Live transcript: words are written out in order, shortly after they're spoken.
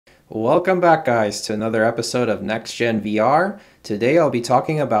Welcome back, guys, to another episode of Next Gen VR. Today I'll be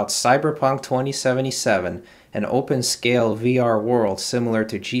talking about Cyberpunk 2077, an open-scale VR world similar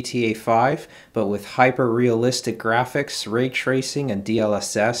to GTA 5, but with hyper-realistic graphics, ray tracing, and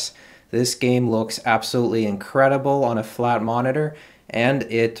DLSS. This game looks absolutely incredible on a flat monitor, and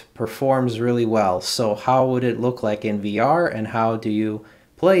it performs really well. So how would it look like in VR, and how do you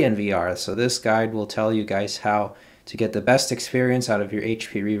play in VR? So this guide will tell you guys how to get the best experience out of your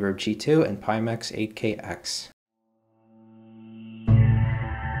HP Reverb G2 and Pimax 8KX.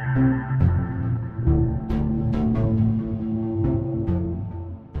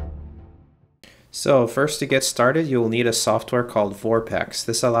 So first, to get started, you will need a software called VorpX.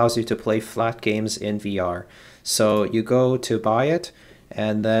 This allows you to play flat games in VR. So you go to buy it,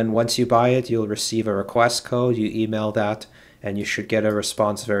 and then once you buy it, you'll receive a request code. You email that, and you should get a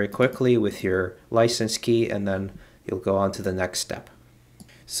response very quickly with your license key, and then you'll go on to the next step.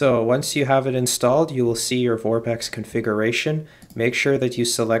 So once you have it installed, you will see your VorpX configuration. Make sure that you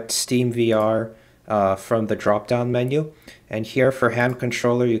select Steam VR from the drop-down menu. And here for hand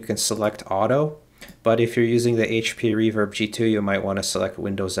controller, you can select Auto. But if you're using the HP Reverb G2, you might want to select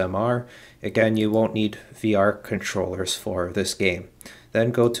Windows MR. Again, you won't need VR controllers for this game.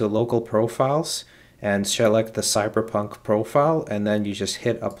 Then go to Local Profiles and select the Cyberpunk profile, and then you just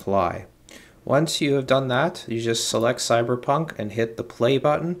hit Apply. Once you have done that, you just select Cyberpunk and hit the play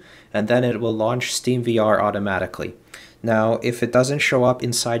button, and then it will launch Steam VR automatically. Now, if it doesn't show up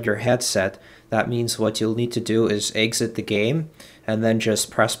inside your headset, that means what you'll need to do is exit the game and then just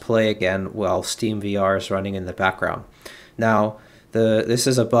press play again while Steam VR is running in the background. Now, this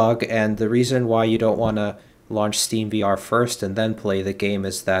is a bug, and the reason why you don't want to launch Steam VR first and then play the game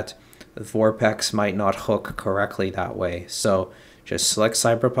is that VorpX might not hook correctly that way. So just select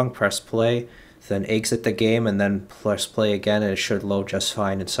Cyberpunk, press play, then exit the game, and then press play again, and it should load just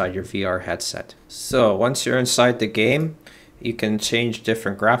fine inside your VR headset. So once you're inside the game, you can change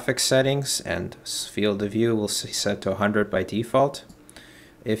different graphics settings, and field of view will be set to 100 by default.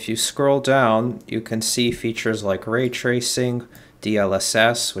 If you scroll down, you can see features like ray tracing,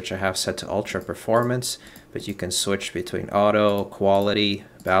 DLSS, which I have set to ultra performance, but you can switch between auto, quality,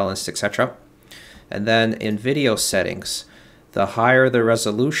 balanced, etc. And then in video settings, the higher the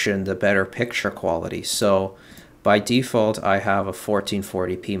resolution, the better picture quality. So by default, I have a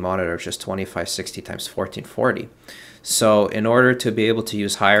 1440p monitor, just 2560 x 1440. So in order to be able to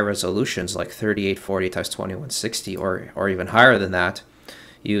use higher resolutions like 3840 x 2160 or even higher than that,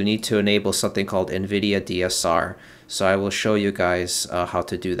 you need to enable something called NVIDIA DSR. So I will show you guys how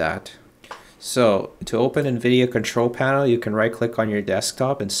to do that. So to open NVIDIA Control Panel, you can right-click on your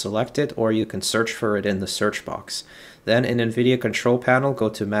desktop and select it, or you can search for it in the search box. Then in NVIDIA Control Panel, go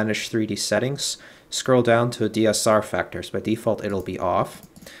to Manage 3D Settings, scroll down to DSR Factors. By default, it'll be off.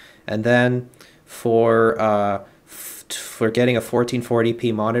 And then for getting a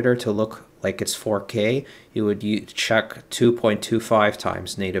 1440p monitor to look like it's 4K, you would check 2.25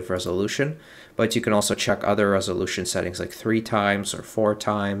 times native resolution, but you can also check other resolution settings like 3 times or 4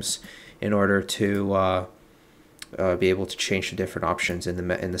 times in order to be able to change the different options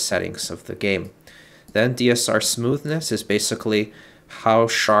in the settings of the game. Then DSR smoothness is basically how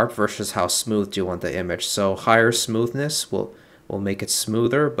sharp versus how smooth do you want the image. So higher smoothness will make it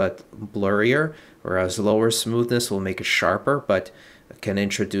smoother but blurrier, whereas lower smoothness will make it sharper but can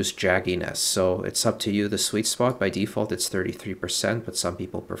introduce jagginess. So it's up to you, the sweet spot. By default it's 33%, but some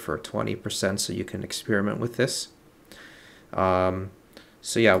people prefer 20%, so you can experiment with this.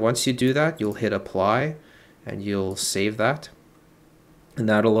 So yeah, once you do that, you'll hit apply and you'll save that, and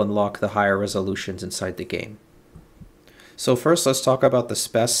that'll unlock the higher resolutions inside the game. So first, let's talk about the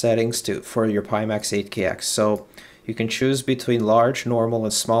best settings for your Pimax 8KX. So you can choose between large, normal,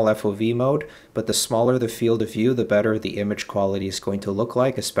 and small FOV mode, but the smaller the field of view, the better the image quality is going to look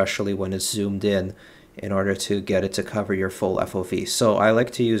like, especially when it's zoomed in order to get it to cover your full FOV. So I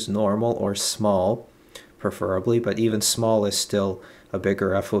like to use normal or small, preferably, but even small is still a bigger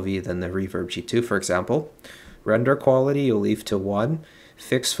FOV than the Reverb G2, for example. Render quality you'll leave to 1.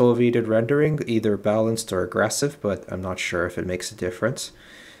 Fixed foveated rendering, either balanced or aggressive, but I'm not sure if it makes a difference.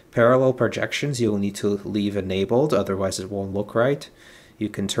 Parallel projections you'll need to leave enabled, otherwise it won't look right. You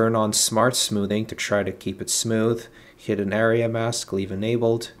can turn on smart smoothing to try to keep it smooth. Hidden area mask, leave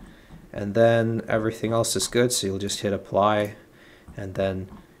enabled. And then everything else is good, so you'll just hit apply, and then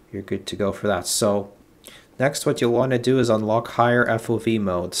you're good to go for that. So next, what you'll want to do is unlock higher FOV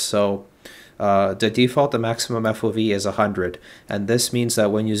modes. So the default, the maximum FOV is 100, and this means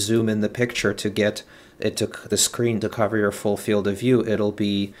that when you zoom in the picture to get it to the screen to cover your full field of view, it'll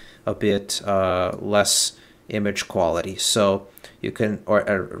be a bit less image quality. So you can, or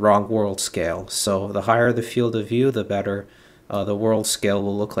a wrong world scale. So the higher the field of view, the better the world scale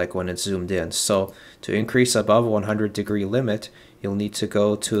will look like when it's zoomed in. So to increase above 100-degree limit, you'll need to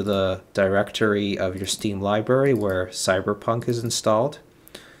go to the directory of your Steam library where Cyberpunk is installed.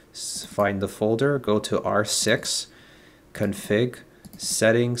 Find the folder, go to R6, config,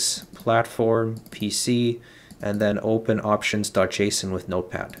 settings, platform, PC, and then open options.json with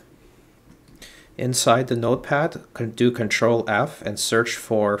Notepad. Inside the Notepad, do Control F and search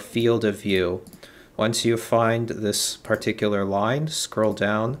for field of view. Once you find this particular line, scroll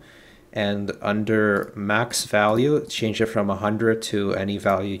down, and under max value, change it from 100 to any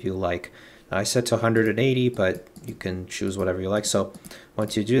value you like. Now, I set to 180, but you can choose whatever you like. So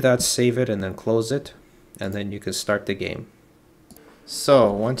once you do that, save it and then close it, and then you can start the game.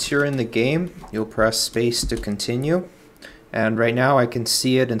 So once you're in the game, you'll press space to continue. And right now I can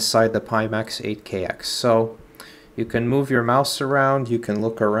see it inside the Pimax 8KX. So you can move your mouse around, you can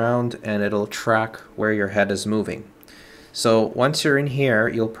look around, and it'll track where your head is moving. So once you're in here,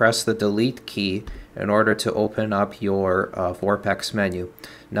 you'll press the delete key in order to open up your VorpX menu.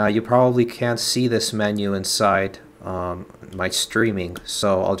 Now you probably can't see this menu inside my streaming,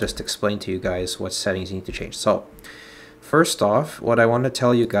 so I'll just explain to you guys what settings you need to change. So first off, what I want to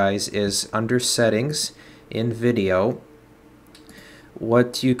tell you guys is under settings in video,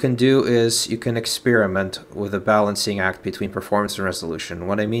 what you can do is you can experiment with a balancing act between performance and resolution.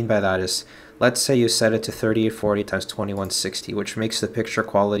 What I mean by that is, let's say you set it to 3840 x 2160, which makes the picture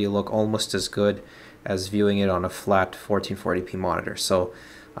quality look almost as good as viewing it on a flat 1440p monitor. So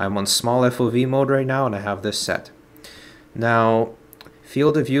I'm on small FOV mode right now and I have this set. Now,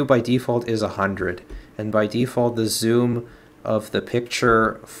 field of view by default is 100, and by default the zoom of the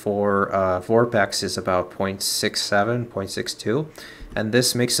picture for VorpX is about 0.67, 0.62, and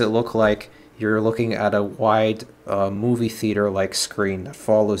this makes it look like you're looking at a wide movie theater-like screen that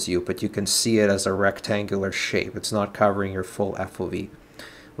follows you, but you can see it as a rectangular shape. It's not covering your full FOV,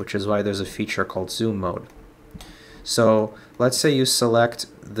 which is why there's a feature called zoom mode. So let's say you select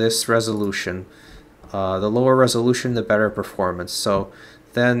this resolution. The lower resolution, the better performance. So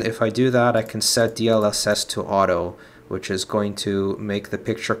then if I do that, I can set DLSS to auto, which is going to make the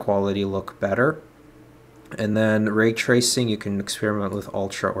picture quality look better. And then ray tracing, you can experiment with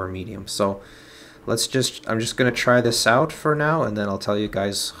ultra or medium. So I'm just going to try this out for now, and then I'll tell you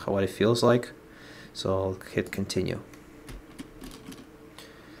guys what it feels like. So I'll hit continue.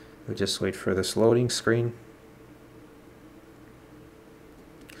 We'll just wait for this loading screen.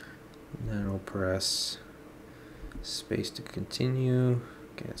 And then I'll press space to continue.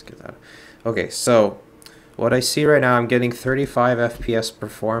 Okay, let's get that. Okay, so what I see right now, I'm getting 35 FPS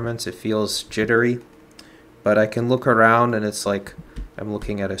performance. It feels jittery, but I can look around and it's like I'm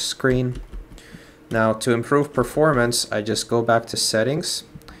looking at a screen. Now to improve performance, I just go back to settings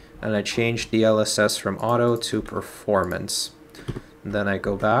and I change DLSS from auto to performance. And then I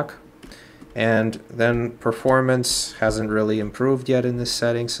go back, and then performance hasn't really improved yet in this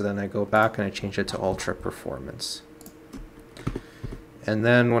setting, so then I go back and I change it to ultra performance. And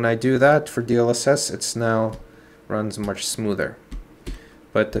then when I do that for DLSS, it's now runs much smoother.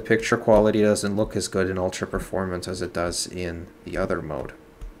 But the picture quality doesn't look as good in ultra performance as it does in the other mode.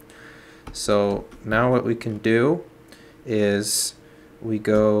 So now what we can do is we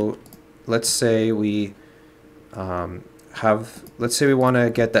go, let's say we want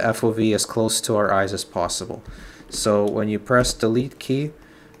to get the FOV as close to our eyes as possible. So when you press delete key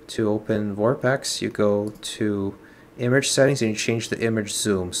to open VorpX, you go to image settings and you change the image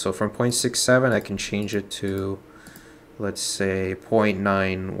zoom. So from 0.67 I can change it to, let's say,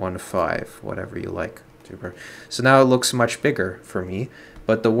 0.915, whatever you like. So now it looks much bigger for me,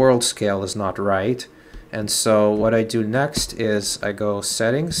 but the world scale is not right. And so what I do next is I go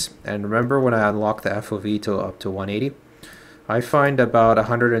settings, and remember when I unlock the FOV to up to 180, I find about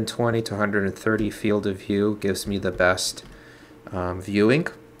 120 to 130 field of view gives me the best viewing.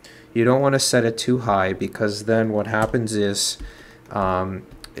 You don't want to set it too high, because then what happens is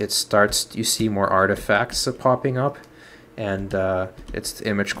you see more artifacts popping up, and its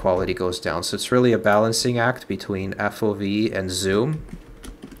image quality goes down. So it's really a balancing act between FOV and zoom.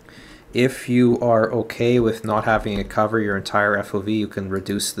 If you are okay with not having it cover your entire FOV, you can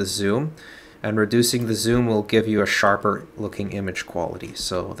reduce the zoom, and reducing the zoom will give you a sharper looking image quality,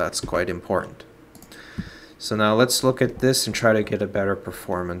 so that's quite important. So now let's look at this and try to get a better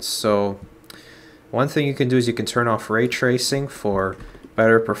performance. So one thing you can do is you can turn off ray tracing for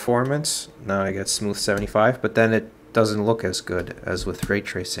better performance. Now I get smooth 75, but then it doesn't look as good as with ray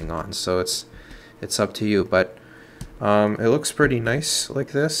tracing on, so it's up to you. But it looks pretty nice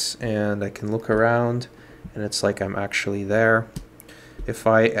like this, and I can look around and it's like I'm actually there. If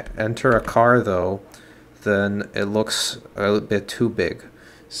I enter a car though, then it looks a bit too big.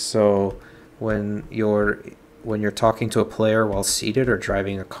 So when you're talking to a player while seated or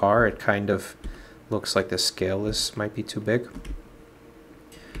driving a car, it kind of looks like the scale might be too big.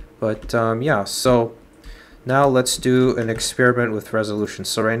 But yeah, so now let's do an experiment with resolution.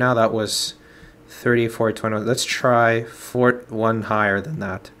 So right now that was 30, 40, 20. Let's try one higher than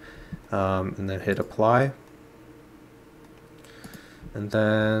that, and then hit apply. And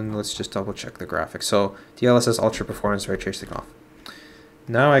then let's just double check the graphics. So DLSS Ultra Performance Ray Tracing off.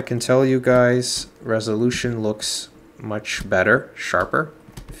 Now I can tell you guys resolution looks much better, sharper.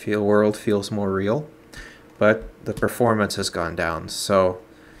 World feels more real, but the performance has gone down. So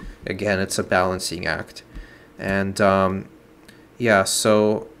again, it's a balancing act. And yeah,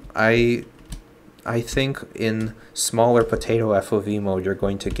 so I think in smaller potato FOV mode, you're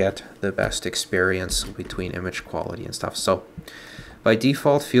going to get the best experience between image quality and stuff. So by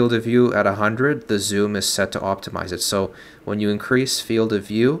default, field of view at 100, the zoom is set to optimize it. So when you increase field of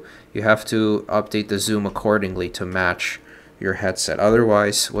view, you have to update the zoom accordingly to match your headset.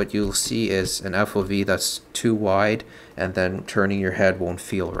 Otherwise, what you'll see is an FOV that's too wide, and then turning your head won't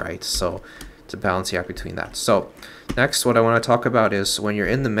feel right. So it's a balancing act between that. So next, what I want to talk about is when you're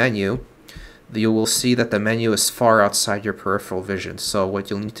in the menu, you will see that the menu is far outside your peripheral vision. So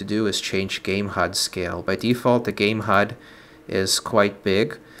what you'll need to do is change game HUD scale. By default, the game HUD is quite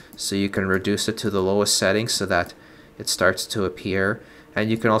big, so you can reduce it to the lowest setting so that it starts to appear. And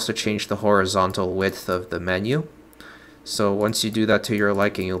you can also change the horizontal width of the menu. So once you do that to your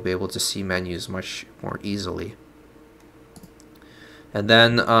liking, you'll be able to see menus much more easily. And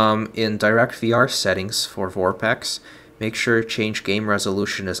then in direct VR settings for VorpX, make sure change game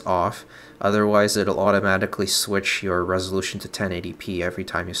resolution is off. Otherwise, it'll automatically switch your resolution to 1080p every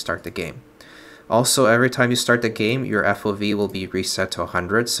time you start the game. Also, every time you start the game, your FOV will be reset to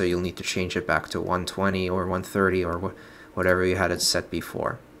 100, so you'll need to change it back to 120 or 130 or whatever you had it set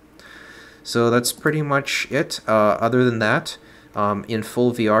before. So that's pretty much it. Other than that, in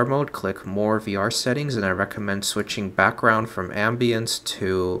full VR mode, click More VR Settings, and I recommend switching background from ambience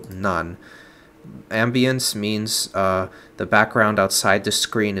to none. Ambience means the background outside the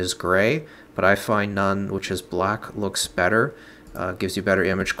screen is gray, but I find none, which is black, looks better. Gives you better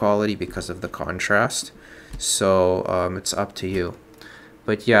image quality because of the contrast. So it's up to you.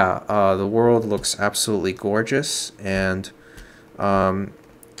 But yeah, the world looks absolutely gorgeous, and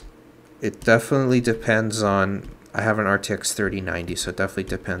it definitely depends on, I have an RTX 3090, so it definitely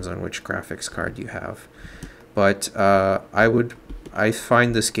depends on which graphics card you have. But I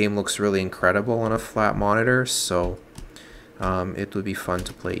find this game looks really incredible on a flat monitor, so it would be fun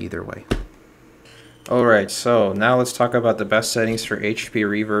to play either way. Alright, so now let's talk about the best settings for HP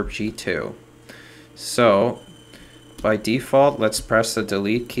Reverb G2. So, by default, let's press the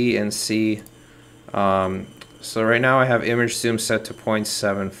delete key and see. So right now I have image zoom set to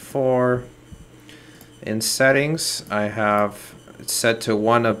 0.74. In settings, I have it set to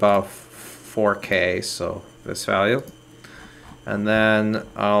 1 above 4K, so this value. And then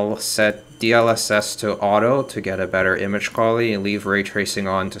I'll set DLSS to auto to get a better image quality and leave ray tracing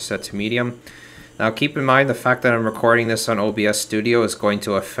on to set to medium. Now keep in mind the fact that I'm recording this on OBS Studio is going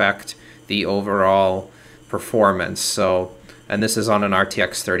to affect the overall performance. So, and this is on an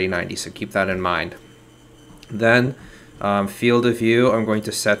RTX 3090, so keep that in mind. Then field of view I'm going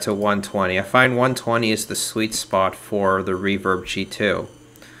to set to 120. I find 120 is the sweet spot for the Reverb G2.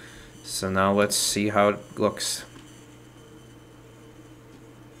 So now let's see how it looks.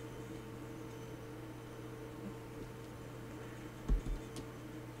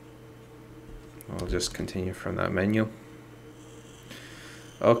 I'll just continue from that menu.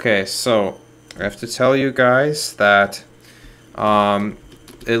 Okay, so I have to tell you guys that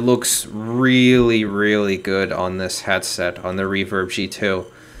it looks really, really good on this headset, on the Reverb G2.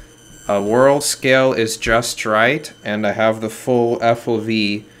 World scale is just right, and I have the full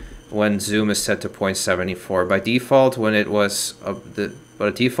FOV when zoom is set to 0.74. By default, when it was by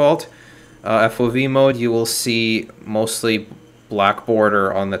default FOV mode, you will see mostly black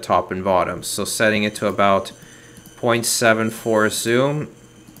border on the top and bottom. So setting it to about 0.74 zoom,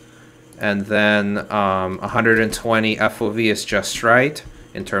 and then 120 FOV is just right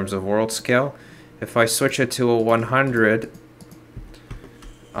in terms of world scale. If I switch it to a 100,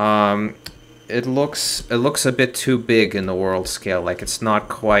 it looks a bit too big in the world scale, like it's not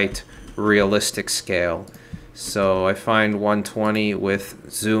quite realistic scale. So I find 120 with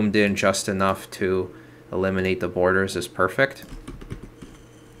zoomed in just enough to eliminate the borders is perfect.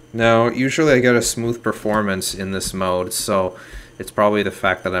 Now, usually I get a smooth performance in this mode, so it's probably the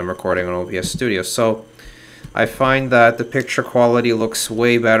fact that I'm recording on OBS Studio. So I find that the picture quality looks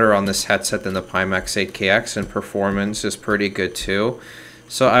way better on this headset than the Pimax 8KX, and performance is pretty good too.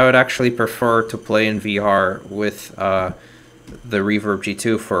 So I would actually prefer to play in VR with the Reverb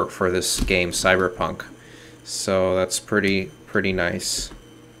G2 for this game, Cyberpunk. So that's pretty nice.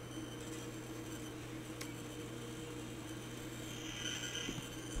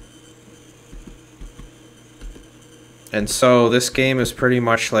 And so this game is pretty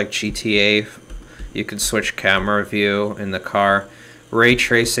much like GTA. You can switch camera view in the car. Ray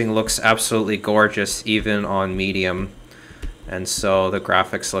tracing looks absolutely gorgeous even on medium. And so the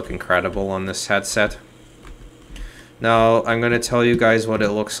graphics look incredible on this headset. Now I'm going to tell you guys what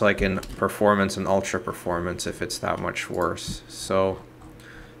it looks like in performance and ultra performance if it's that much worse. So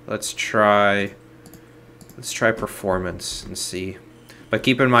let's try performance and see. But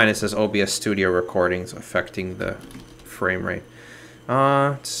keep in mind it says OBS Studio recordings affecting the frame rate.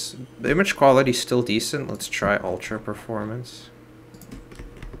 The image quality is still decent. Let's try ultra performance.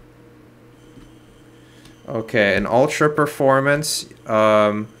 Okay, in ultra performance,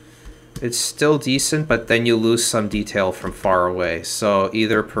 it's still decent, but then you lose some detail from far away. So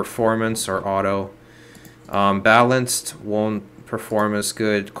either performance or auto. Balanced won't perform as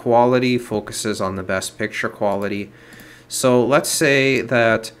good. Quality focuses on the best picture quality. So let's say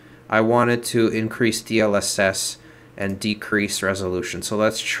that I wanted to increase DLSS and decrease resolution. So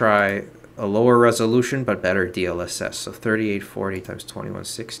let's try a lower resolution but better DLSS. So 3840 times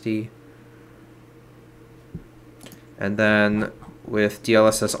 2160. And then with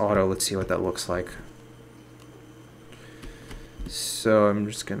DLSS auto, let's see what that looks like. So I'm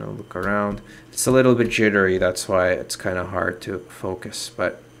just gonna look around. It's a little bit jittery, that's why it's kind of hard to focus,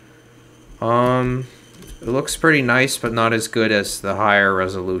 but it looks pretty nice, but not as good as the higher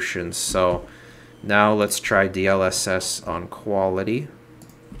resolutions. So now let's try DLSS on quality.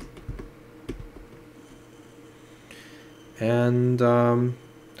 And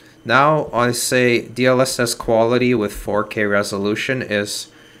now I say DLSS quality with 4K resolution is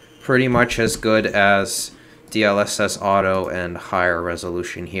pretty much as good as DLSS auto and higher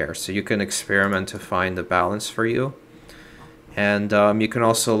resolution here. So you can experiment to find the balance for you. And you can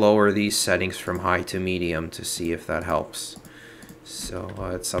also lower these settings from high to medium to see if that helps. So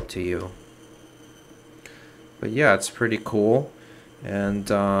it's up to you. But yeah, it's pretty cool. And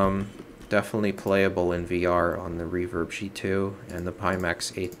definitely playable in VR on the Reverb G2 and the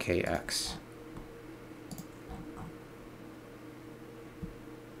Pimax 8KX.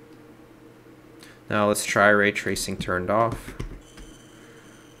 Now let's try ray tracing turned off.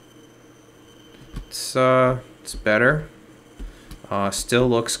 It's better. Still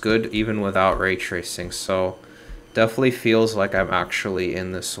looks good even without ray tracing, so definitely feels like I'm actually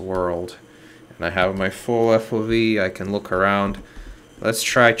in this world. And I have my full FOV, I can look around. Let's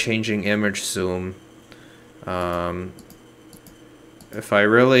try changing image zoom. The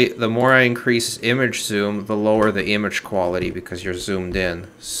more I increase image zoom, the lower the image quality because you're zoomed in.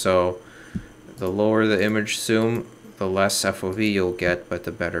 So the lower the image zoom, the less FOV you'll get, but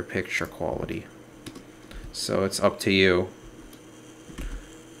the better picture quality. So it's up to you.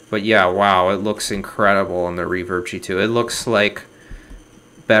 But yeah, wow, it looks incredible on the Reverb G2. It looks like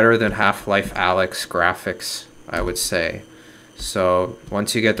better than Half-Life Alyx graphics, I would say. So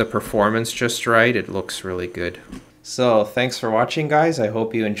once you get the performance just right, it looks really good. So thanks for watching, guys. I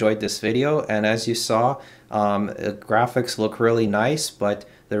hope you enjoyed this video. And as you saw, the graphics look really nice, but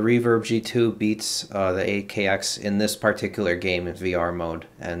the Reverb G2 beats the 8KX in this particular game in VR mode.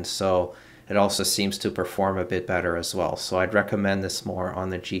 And so it also seems to perform a bit better as well. So I'd recommend this more on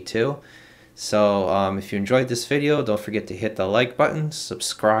the G2. So if you enjoyed this video, don't forget to hit the like button,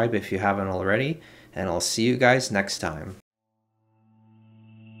 subscribe if you haven't already, and I'll see you guys next time.